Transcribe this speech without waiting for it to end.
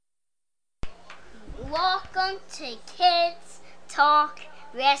welcome to Kids Talk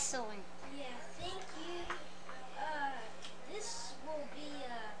Wrestling. Yeah, thank you. This will be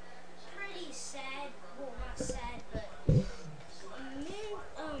pretty sad. Well, not sad, but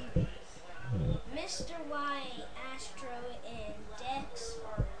Mr. Y, Astro, and Dex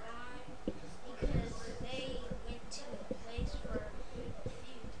are gone because they went to a place for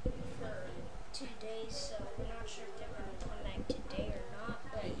 2 days. So we're not sure if they're gonna come back today or not.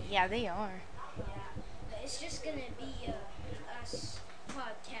 But yeah, they are. but it's just gonna be us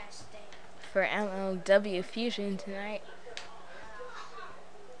podcasting For MLW Fusion tonight.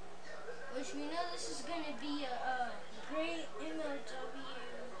 Which we know this is going to be a great MLW,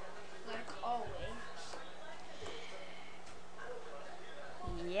 like always.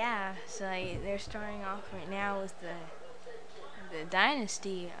 Yeah, so they're starting off right now with the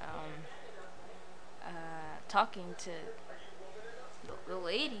Dynasty talking to the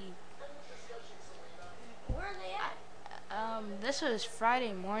lady. Where are they at? This was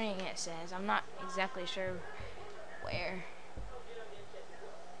Friday morning, it says. I'm not exactly sure where.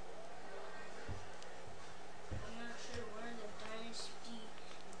 I'm not sure where the Dynasty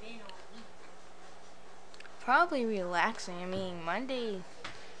been all week. Probably relaxing. I mean, Monday.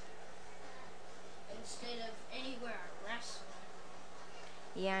 Instead of anywhere wrestling.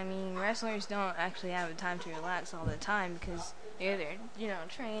 Yeah, I mean, wrestlers don't actually have the time to relax all the time because they're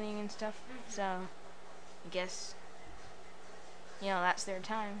training and stuff. So, I guess, that's their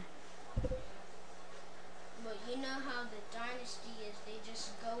time. But you know how the Dynasty is, they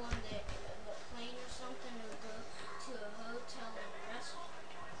just go on the plane or something and go to a hotel and wrestle,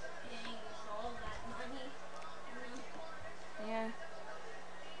 paying all that money. Yeah.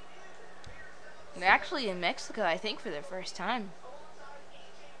 They're actually in Mexico, I think, for the first time.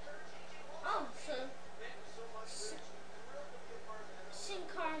 Oh, so Sin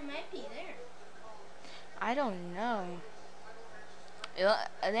Cara might be there. I don't know.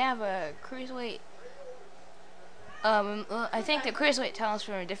 They have a cruiserweight. I think the cruiserweight title's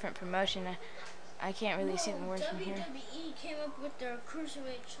from a different promotion. I can't really see the words from here. WWE came up with their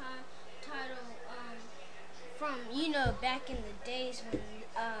cruiserweight title from back in the days when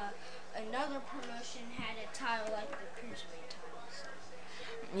another promotion had a title like the cruiserweight title. So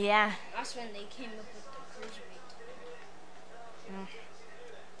yeah. That's when they came up with the cruiserweight title.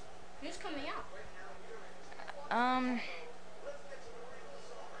 Who's coming out?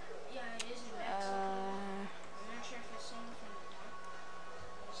 Yeah, it is in Mexico. I'm not sure if it's someone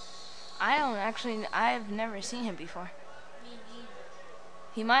from the I've never seen him before. Me neither.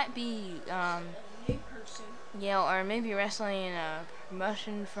 He might be, A new person. yeah, or maybe wrestling in a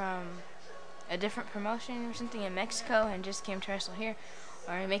promotion from a different promotion or something in Mexico and just came to wrestle here,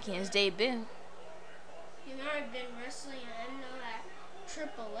 or making his debut. He might have been wrestling, I know, at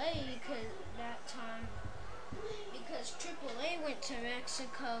AAA because AAA went to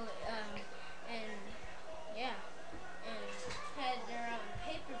Mexico and had their own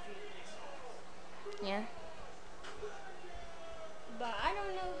pay-per-view. Yeah. But I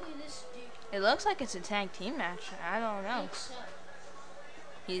don't know who this dude. It looks like it's a tag team match. I don't know. I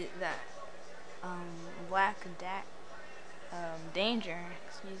think so. Black Danger,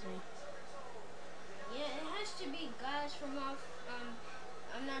 excuse me. Yeah, it has to be guys from off.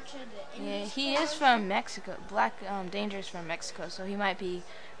 I'm not sure the. Yeah, he is from Mexico. Black Danger's from Mexico, so he might be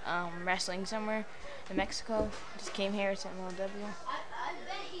wrestling somewhere in Mexico. Just came here to MLW. I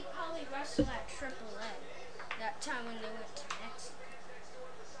bet he probably wrestled at AAA that time when they went to Mexico.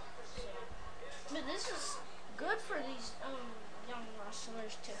 So, but this is good for these young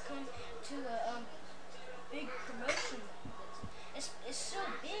wrestlers to come to a big promotion. It's so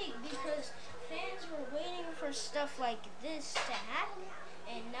big because fans were waiting for stuff like this to happen,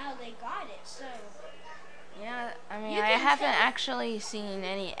 and now they got it. So yeah, I mean, I haven't actually seen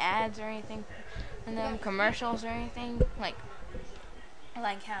any ads or anything in them, commercials or anything like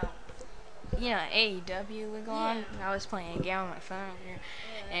how AEW would go on. I was playing a game on my phone here,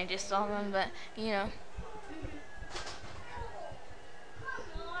 and I just saw them, but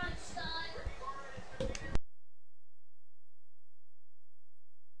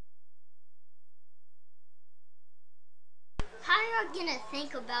How are you gonna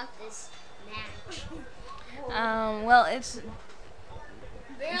think about this match? well, it's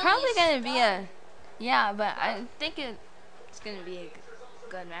probably gonna be but I think it's gonna be a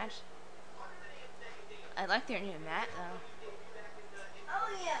good match. I like their new mat though. Oh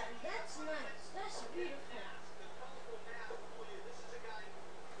yeah, that's nice. That's beautiful.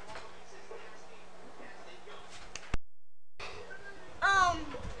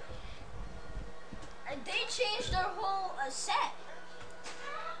 They changed their whole set,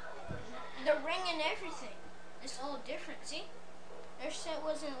 the ring and everything. It's all different. See, their set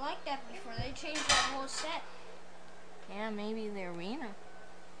wasn't like that before. They changed their whole set. Yeah, maybe the arena.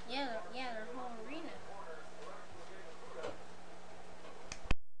 Yeah, their whole arena.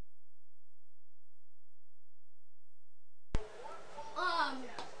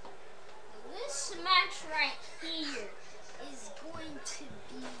 This match right here is going to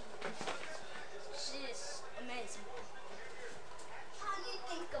be just amazing. How do you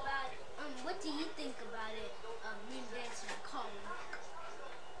think about it? What do you think about it? Moon Dancer and Colin.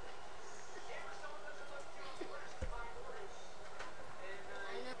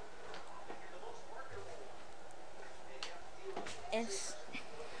 It's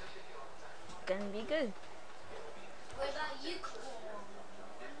gonna be good. What about you, Cole?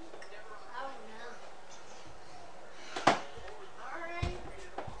 I don't know. Alright.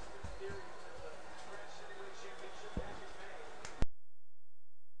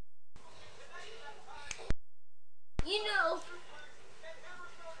 You know,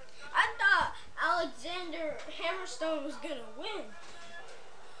 I thought Alexander Hammerstone was gonna win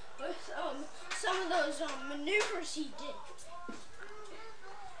with some of those maneuvers he did.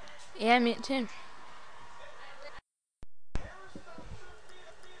 Yeah, me too.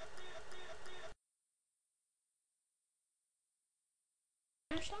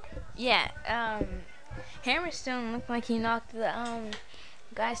 Yeah, Hammerstone looked like he knocked the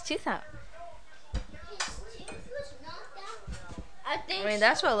guy's tooth out. His tooth was knocked out. I mean,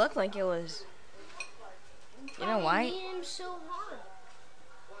 that's what it looked like it was. You know why? He hit him so hard.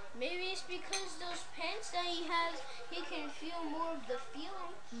 Maybe it's because those pants that he has, he can feel more of the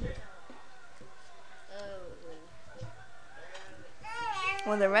feeling.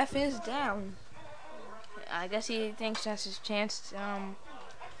 Well, the ref is down. I guess he thinks that's his chance to,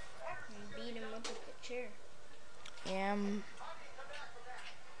 Beat him up with the chair. yeah.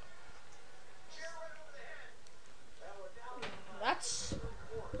 That's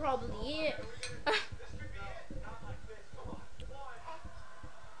probably it.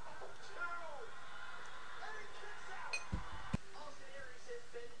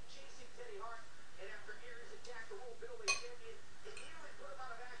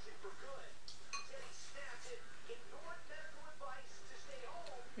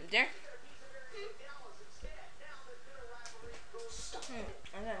 There.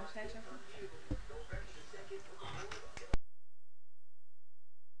 I gotta say something.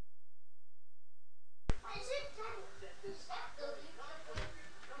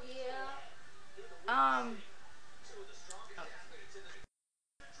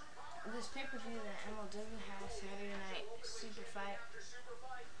 This pay-per-view that MLW has, Saturday Night Super Fight,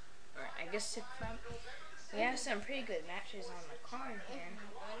 or I guess Super Fight, we have some pretty good matches on the card here.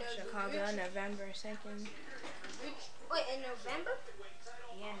 Chicago, November 2nd. Wait, in November?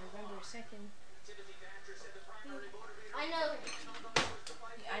 Yeah, November 2nd. I know.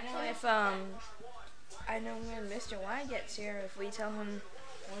 I know when Mr. Y gets here, if we tell him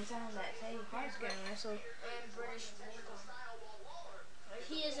one time that Teddy Hart's gonna wrestle. And British Bulldog.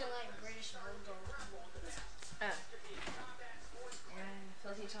 He isn't like British Bulldog. Yeah, I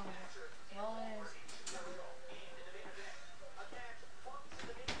feel like he told me that. Well,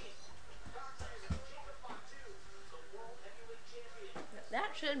 that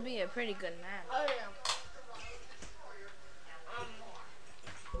should be a pretty good match. Oh yeah.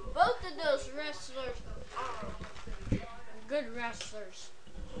 Both of those wrestlers are good wrestlers.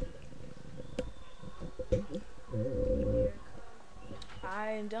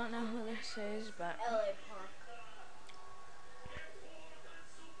 I don't know who this is, but LA Park.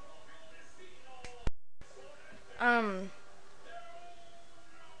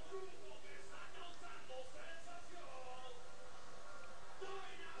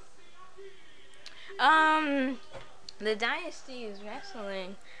 The Dynasty is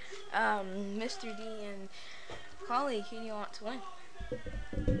wrestling. Mr. D and Colleague, who do you want to win?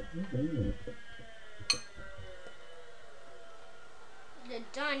 The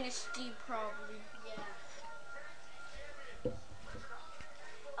Dynasty, probably. Yeah.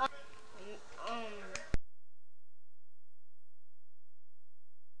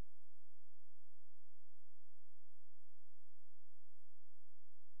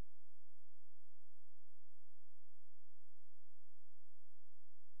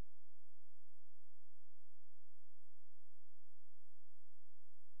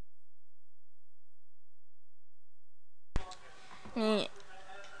 Me.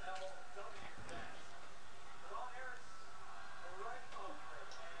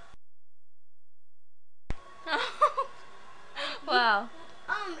 Wow.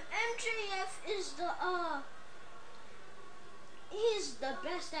 MJF is he's the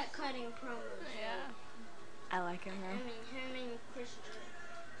best at cutting promos. Yeah. I like him I though. mean, him and Chris.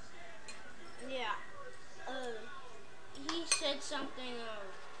 Yeah. He said something.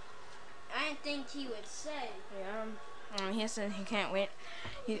 I didn't think he would say. Yeah. He said he can't wait.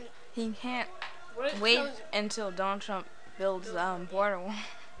 He can't Wait wait until Donald Trump builds border wall.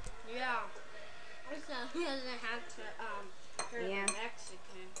 Yeah. So he doesn't have to hurt Yeah.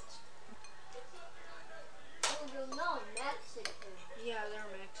 Mexicans. Oh, no, Mexican. Yeah, they're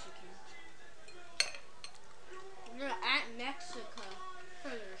Mexicans. They're at Mexico for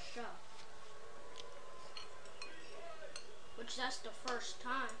their show. Which that's the first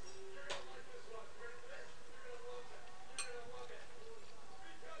time.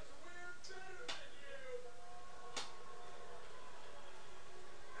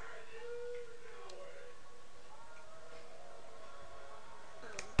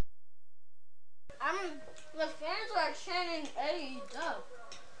 The fans are chanting AEW.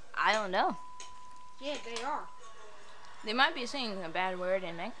 I don't know. Yeah, they are. They might be saying a bad word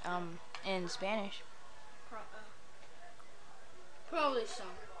in Spanish. Probably so.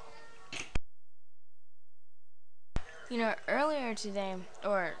 You know, earlier today,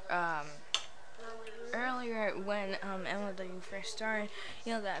 or earlier when MLW first started,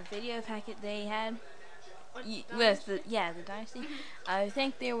 you know that video packet they had with the Dynasty. I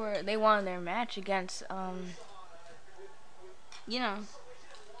think they won their match against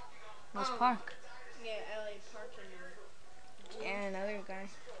West Park. Yeah, LA Park And another guy.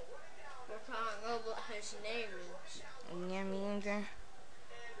 We're talking about what his name is. Yeah, me either.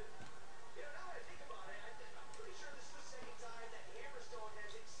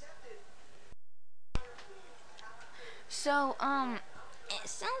 So, it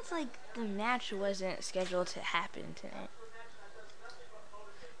sounds like the match wasn't scheduled to happen tonight.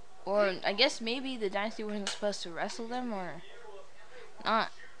 Or, I guess maybe the Dynasty wasn't supposed to wrestle them, or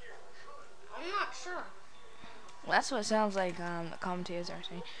not. I'm not sure. Well, that's what it sounds like, the commentators are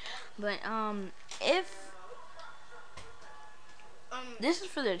saying. But, if... this is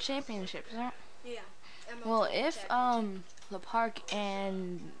for the championship, isn't it? Yeah. Well, if, the Park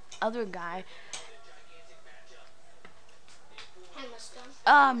and other guy...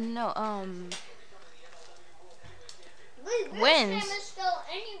 no, wins.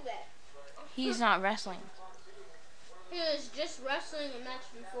 Anyway? He's not wrestling. He was just wrestling a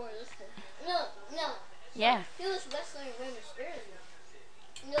match before this one. No. Yeah. He was wrestling Rey Mysterio.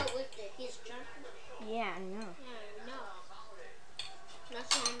 No, with his champion. Yeah, I know. Yeah, I know.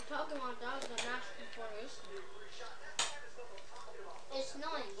 That's what I'm talking about. That was the match before this one. It's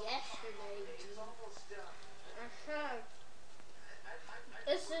not yesterday, dude.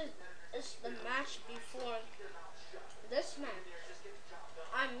 I said it's the match before this match.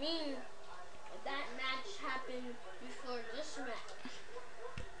 I mean, that match happened before this match.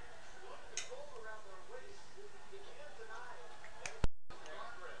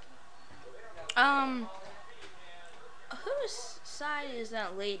 Whose side is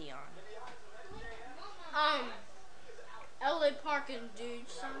that lady on? LA Park and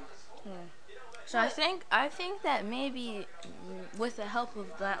Dude's son. So I think that maybe with the help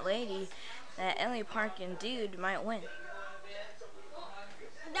of that lady, that LA Park and Dude might win.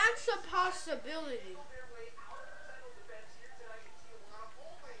 That's a possibility.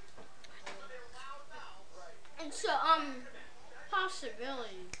 It's a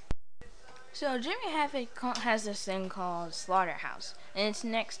possibility. So Jimmy Havoc has this thing called Slaughterhouse, and it's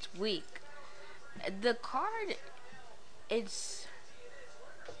next week. The card, it's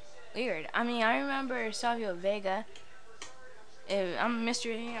weird. I mean, I remember Savio Vega. I'm not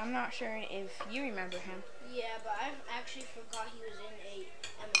sure if you remember him. Yeah, but I actually forgot he was in a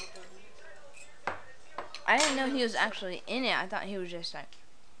MLW. I didn't know he was actually in it. I thought he was just like...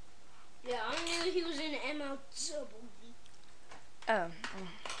 Yeah, I knew he was in MLW.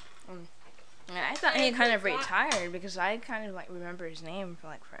 I thought he kind of retired because I kind of like remember his name for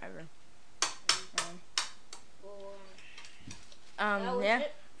like forever. That was yeah.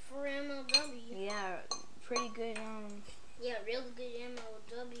 it for MLW. Yeah, pretty good. Yeah, real good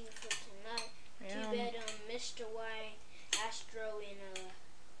MLW for tonight. Yeah. Too bad Mr. Y, Astro,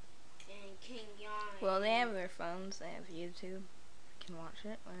 and King Yan. Well, they have their phones. They have YouTube. They can watch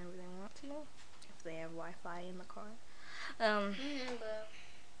it whenever they want to, if they have Wi-Fi in the car. But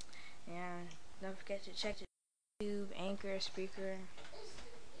yeah, don't forget to check the YouTube, Anchor, Spreaker,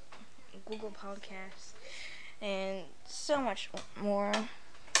 Google Podcasts, and so much more.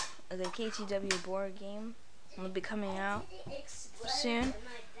 The KTW board game will be coming out soon.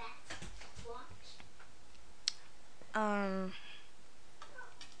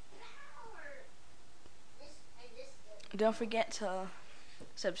 Don't forget to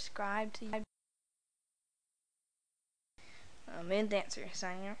subscribe to Moon Dancer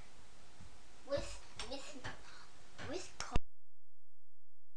signing out. With Miss